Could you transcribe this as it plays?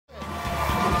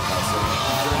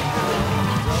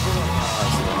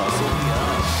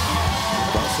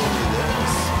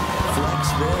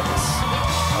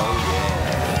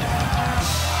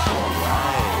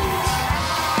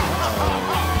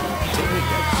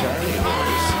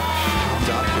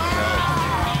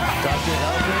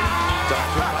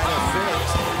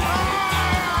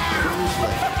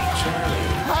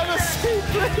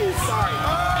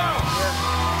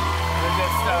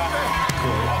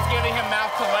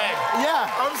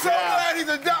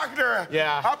doctor.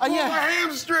 Yeah. I pulled my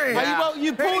hamstring. Yeah. Well,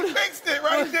 you pulled he fixed it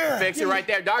right there. Fix it right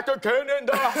there. Dr. Ken in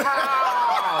the house.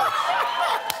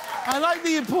 I like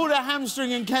that you pulled a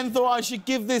hamstring and Ken thought I should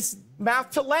give this...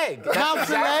 Mouth to leg. Mouth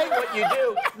to leg? What you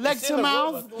do. Leg to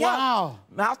mouth? Yeah. Wow.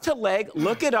 Mouth to leg.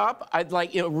 Look it up. I'd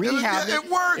like, rehab it. It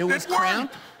worked. It was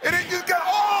cramped. And it just got,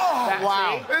 oh!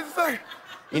 Wow. It's like,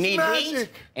 You need magic. heat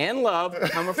and love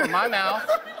coming from my mouth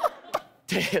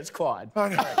to his quad.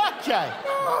 Okay.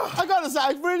 I gotta say,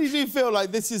 I really do feel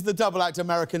like this is the double act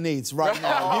America needs right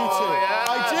now. You too. Yeah.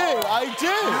 I Listen.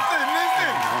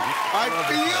 I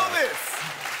feel this.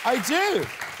 do. I do.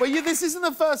 But this isn't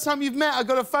the first time you've met. I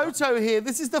got a photo here.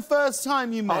 This is the first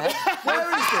time you met.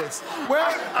 Where is this? Where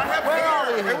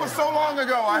are we here? It was so long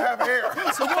ago, I have hair.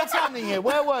 So what's happening here?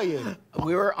 Where were you?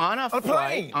 We were on a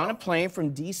plane. on a plane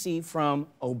from D.C. from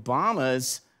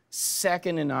Obama's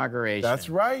second inauguration. That's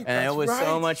right. And it was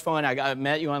so much fun. I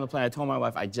met you on the plane. I told my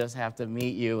wife, I just have to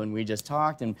meet you. And we just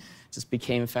talked and just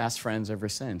became fast friends ever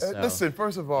since. So. Listen,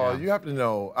 first of all, you have to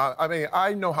know, I mean,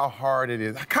 I know how hard it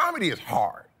is. Comedy is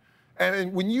hard.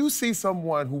 And when you see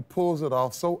someone who pulls it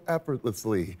off so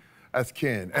effortlessly as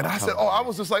Ken, and I said, I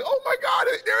was just like, oh my God,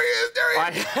 there he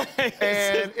is.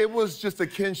 And it was just a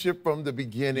kinship from the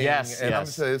beginning. Yes, and I'm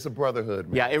gonna tell you, it's a brotherhood,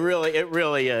 man. Yeah, it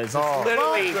really is. Oh, It's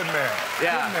literally, good man.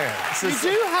 Yeah. Good man. We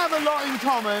do have a lot in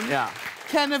common. Yeah.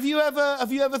 Ken, have you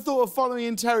ever thought of following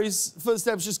in Terry's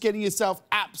footsteps, just getting yourself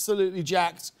absolutely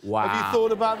jacked? Wow. Have you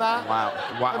thought about that? Wow.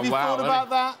 Have you thought about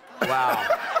that? Wow.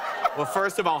 Well,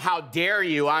 first of all, how dare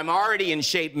you? I'm already in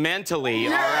shape mentally,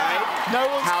 all right? No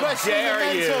one's questioning your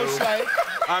mental shape.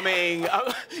 I mean,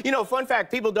 you know, fun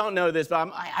fact, people don't know this,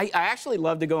 but I actually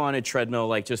love to go on a treadmill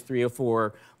like just 3 or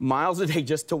 4 miles a day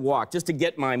just to walk, just to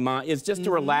get my mind, it's just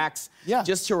to relax,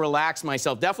 just to relax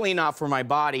myself. Definitely not for my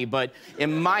body, but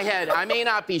in my head, I may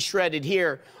not be shredded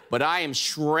here, but I am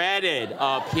shredded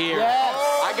up here. Yes.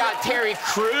 I got Terry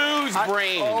Crews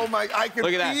brain. Oh my, I can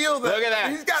Look at feel that. Look at that.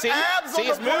 He's got See? abs See, on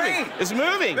it's the moving. brain. It's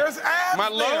moving. There's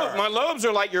abs there. My lobes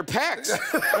are like your pecs.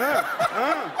 Look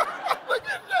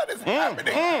at that, it's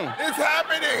happening. It's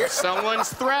happening.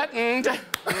 Someone's threatened.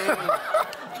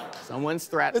 Someone's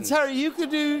threatened. But Terry, you can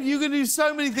do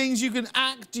so many things. You can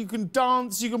act, you can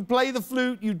dance, you can play the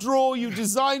flute, you draw, you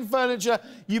design furniture,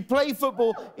 you play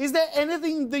football. Is there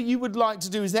anything that you would like to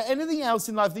do? Is there anything else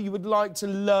in life that you would like to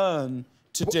learn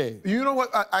to do? You know what?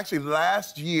 Actually,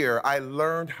 last year, I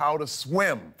learned how to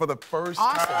swim for the first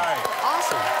time.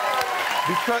 Awesome.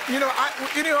 Because,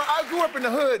 I grew up in the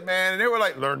hood, man, and they were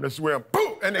like, learn to swim.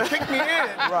 Boom! And they kicked me in.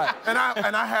 Right. And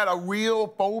I had a real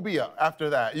phobia after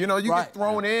that. You know, you get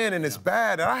thrown in and it's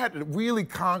bad. And I had to really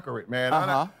conquer it, man.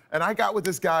 And I got with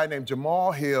this guy named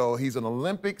Jamal Hill. He's an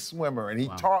Olympic swimmer, and he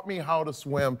taught me how to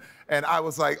swim. And I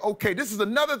was like, okay, this is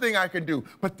another thing I can do.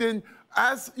 But then,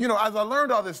 as I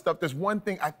learned all this stuff, there's one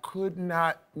thing I could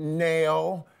not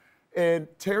nail, and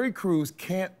Terry Crews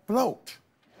can't float.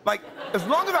 Like, as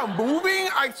long as I'm moving,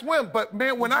 I swim. But,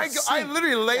 man, when I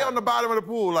literally lay on the bottom of the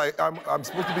pool, like, I'm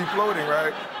supposed to be floating,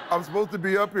 right? I'm supposed to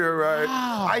be up here, right?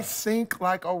 Wow. I sink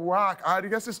like a rock. I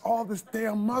guess it's all this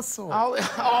damn muscle. All this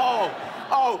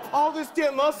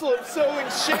damn muscle. I'm so in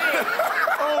shape.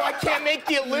 I can't make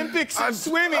the Olympics in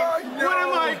swimming. What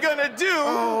am I gonna do?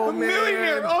 Oh,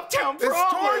 Millionaire uptown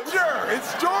problem. It's torture.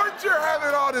 It's torture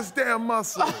having all this damn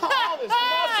muscle. All this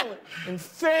muscle and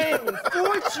fame and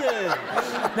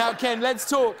fortune. Now, Ken, let's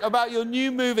talk about your new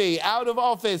movie, Out of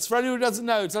Office. For anyone who doesn't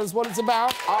know, tell us what it's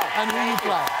about and who you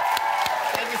play.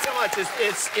 Thank you so much.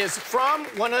 It's from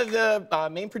one of the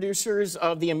main producers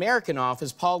of The American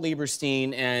Office, Paul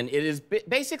Lieberstein, and it is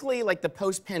basically like the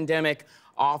post-pandemic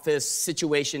office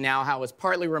situation now, how it's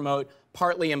partly remote,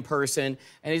 partly in person,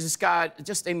 and he's just got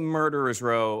a murderer's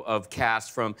row of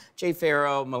cast from Jay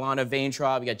Farrow, Milana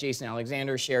Vaintrub, you got Jason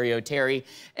Alexander, Sherry O'Terry,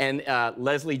 and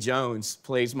Leslie Jones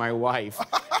plays my wife.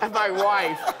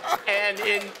 And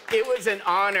it was an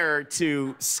honor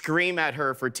to scream at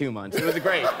her for 2 months. It was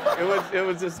great. It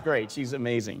was just great. She's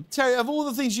amazing. Terry, of all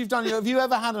the things you've done, have you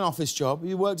ever had an office job? Have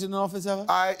you worked in an office ever?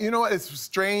 You know what? It's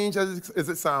strange as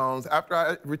it sounds. After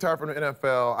I retired from the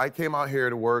NFL, I came out here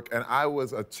to work, and I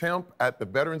was a temp at the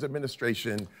Veterans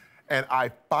Administration, and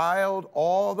I filed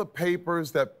all the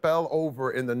papers that fell over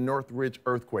in the Northridge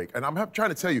earthquake. And I'm trying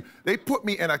to tell you, they put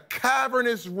me in a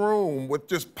cavernous room with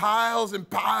just piles and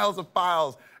piles of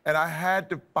files, and I had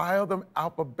to file them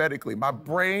alphabetically. My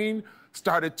brain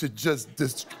started to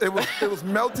it was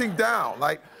melting down.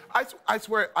 Like, I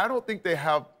swear, I don't think they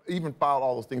have even filed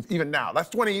all those things, even now. That's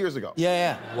 20 years ago.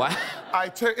 Yeah. What?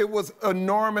 It was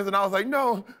enormous, and I was like,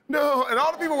 no. And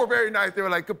all the people were very nice. They were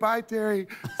like, goodbye, Terry.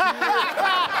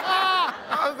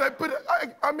 I was like, but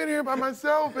I'm in here by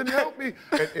myself and help me.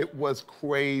 And it was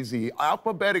crazy.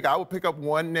 Alphabetic, I would pick up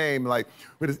one name, like,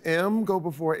 does M go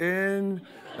before N?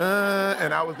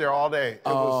 And I was there all day. It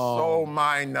was so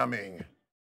mind-numbing.